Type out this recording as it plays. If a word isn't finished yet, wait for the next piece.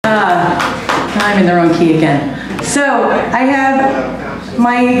I'm in the wrong key again. So I have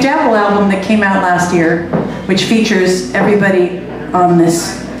my Dapple album that came out last year, which features everybody on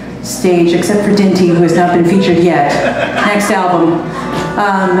this stage except for Dinty, who has not been featured yet. Next album.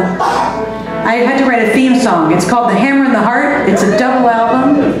 I had to write a theme song. It's called The Hammer and the Heart. It's a double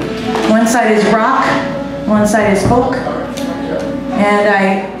album. One side is rock, one side is folk. And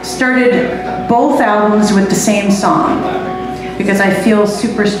I started both albums with the same song because I feel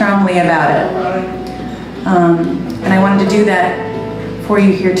super strongly about it. And I wanted to do that for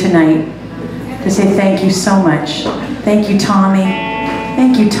you here tonight, to say thank you so much. Thank you, Tommy.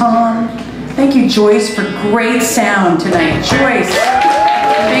 Thank you, Tom. Thank you, Joyce, for great sound tonight. Joyce,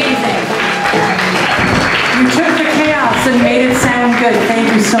 amazing. You took the chaos and made it sound good.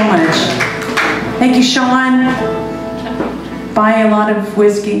 Thank you so much. Thank you, Sean. Buy a lot of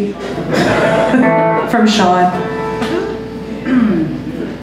whiskey from Sean.